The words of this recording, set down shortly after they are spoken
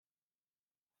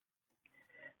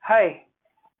Hi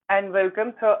and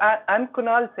welcome. I'm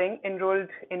Kunal Singh, enrolled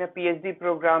in a PhD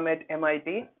program at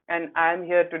MIT, and I'm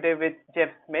here today with Jeff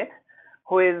Smith,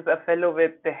 who is a fellow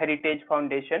with the Heritage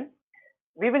Foundation.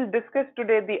 We will discuss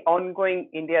today the ongoing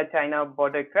India China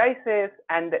border crisis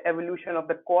and the evolution of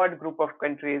the Quad group of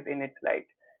countries in its light.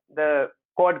 The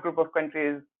Quad group of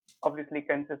countries obviously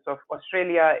consists of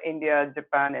Australia, India,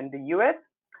 Japan, and the US.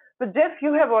 So, Jeff,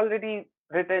 you have already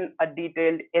written a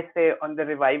detailed essay on the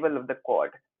revival of the Quad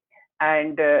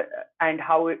and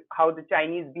how the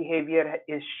Chinese behavior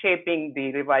is shaping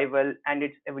the revival and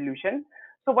its evolution.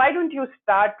 So why don't you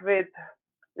start with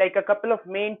like a couple of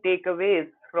main takeaways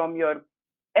from your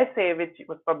essay, which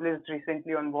was published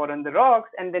recently on War on the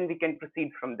Rocks, and then we can proceed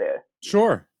from there.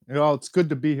 Sure. Well, it's good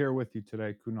to be here with you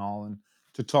today, Kunal, and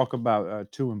to talk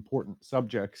about two important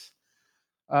subjects.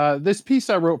 This piece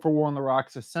I wrote for War on the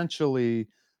Rocks essentially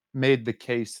made the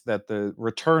case that the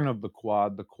return of the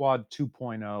Quad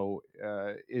 2.0,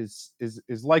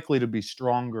 is likely to be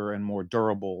stronger and more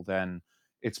durable than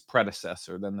its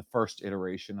predecessor, than the first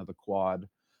iteration of the Quad.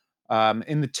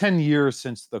 In the 10 years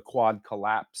since the Quad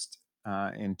collapsed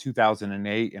in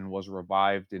 2008 and was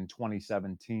revived in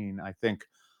 2017, I think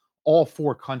all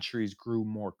four countries grew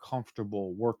more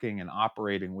comfortable working and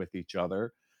operating with each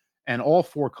other. And all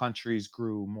four countries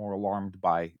grew more alarmed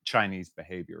by Chinese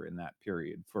behavior in that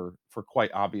period for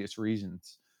quite obvious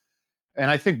reasons.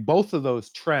 And I think both of those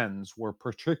trends were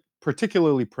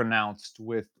particularly pronounced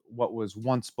with what was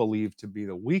once believed to be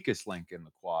the weakest link in the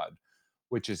Quad,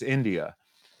 which is India.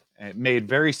 It made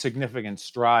very significant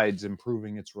strides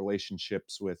improving its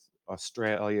relationships with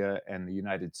Australia and the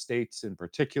United States in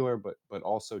particular, but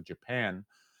also Japan.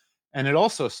 And it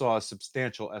also saw a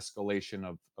substantial escalation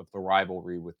of the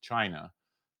rivalry with China.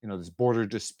 This border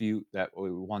dispute that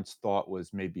we once thought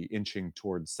was maybe inching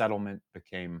towards settlement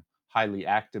became highly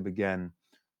active again.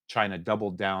 China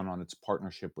doubled down on its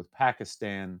partnership with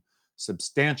Pakistan,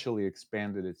 substantially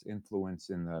expanded its influence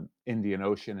in the Indian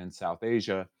Ocean and South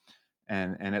Asia,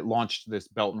 and it launched this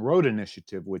Belt and Road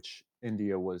Initiative, which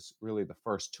India was really the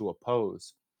first to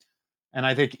oppose. And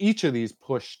I think each of these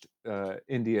pushed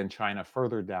India and China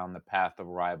further down the path of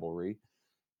rivalry.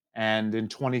 And in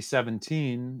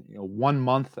 2017, 1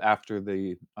 month after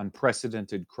the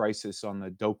unprecedented crisis on the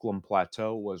Doklam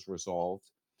Plateau was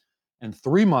resolved, and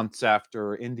 3 months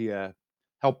after India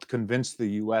helped convince the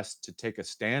US to take a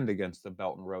stand against the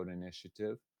Belt and Road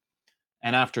Initiative,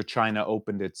 and after China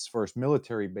opened its first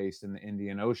military base in the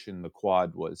Indian Ocean, the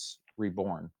Quad was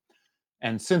reborn.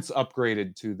 And since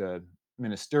upgraded to the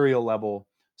ministerial level,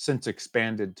 since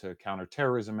expanded to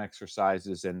counterterrorism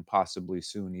exercises, and possibly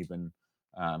soon even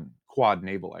Quad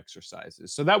naval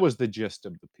exercises. So that was the gist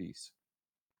of the piece.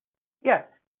 Yeah.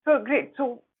 So great.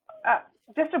 So uh,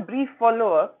 just a brief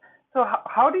follow up. So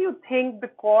how do you think the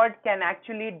Quad can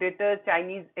actually deter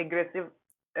Chinese aggressive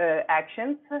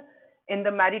actions in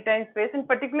the maritime space, and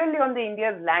particularly on the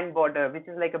India's land border, which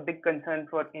is like a big concern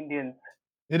for Indians?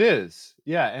 It is.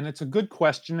 Yeah. And it's a good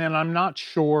question. And I'm not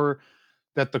sure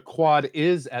that the Quad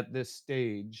is at this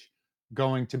stage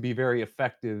going to be very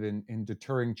effective in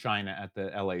deterring China at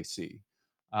the LAC.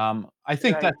 I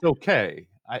think Right. that's okay.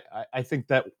 I think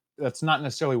that that's not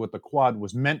necessarily what the Quad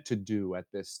was meant to do at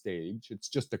this stage. It's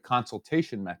just a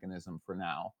consultation mechanism for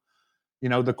now.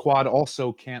 The Quad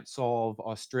also can't solve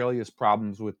Australia's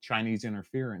problems with Chinese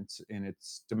interference in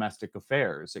its domestic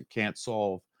affairs. It can't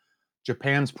solve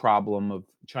Japan's problem of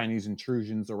Chinese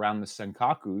intrusions around the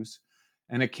Senkakus,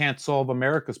 and it can't solve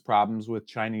America's problems with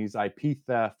Chinese IP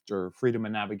theft or freedom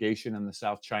of navigation in the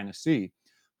South China Sea.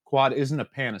 Quad isn't a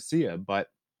panacea, but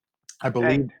I Right.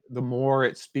 believe the more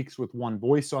it speaks with one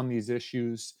voice on these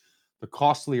issues, the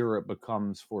costlier it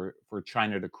becomes for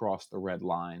China to cross the red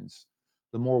lines.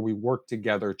 The more we work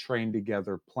together, train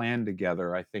together, plan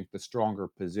together, I think the stronger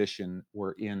position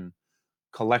we're in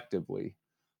collectively.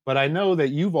 But I know that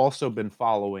you've also been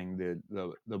following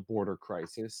the border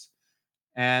crisis,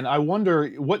 and I wonder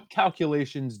what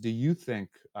calculations do you think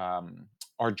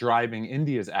are driving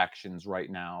India's actions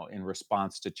right now in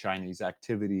response to Chinese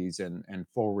activities and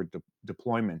forward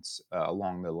deployments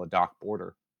along the Ladakh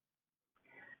border?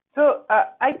 So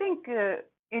I think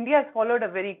India has followed a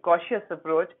very cautious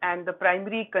approach, and the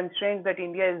primary constraint that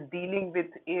India is dealing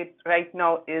with it right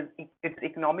now is its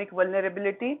economic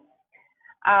vulnerability.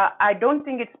 I don't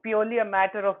think it's purely a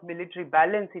matter of military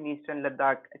balance in Eastern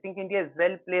Ladakh. I think India is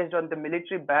well placed on the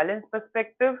military balance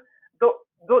perspective, though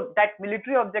though that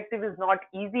military objective is not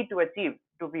easy to achieve.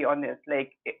 To be honest,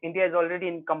 like India is already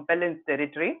in compellence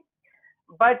territory,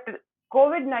 but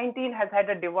COVID-19 has had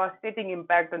a devastating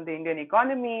impact on the Indian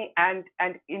economy, and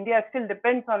India still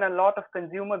depends on a lot of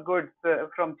consumer goods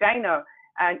from China.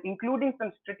 and including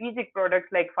some strategic products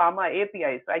like pharma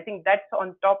APIs. So I think that's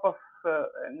on top of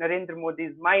Narendra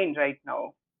Modi's mind right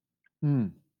now. Hmm.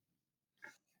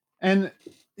 And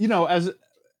as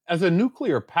a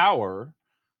nuclear power,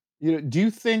 do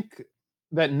you think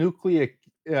that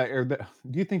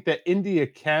do you think that India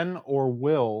can or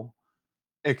will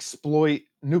exploit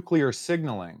nuclear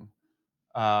signaling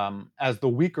as the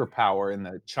weaker power in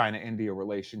the China-India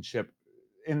relationship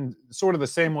in sort of the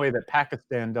same way that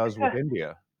Pakistan does with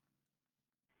India?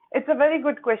 It's a very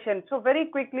good question. So very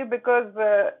quickly, because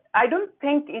I don't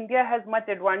think India has much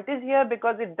advantage here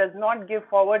because it does not give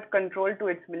forward control to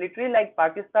its military like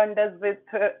Pakistan does with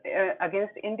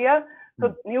against India.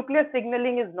 So nuclear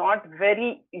signaling is not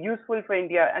very useful for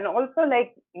India. And also,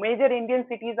 like major Indian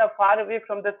cities are far away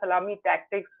from the salami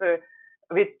tactics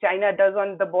which China does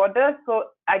on the border. So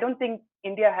I don't think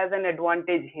India has an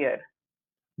advantage here.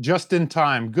 Just in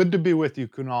time. Good to be with you,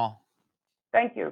 Kunal. Thank you.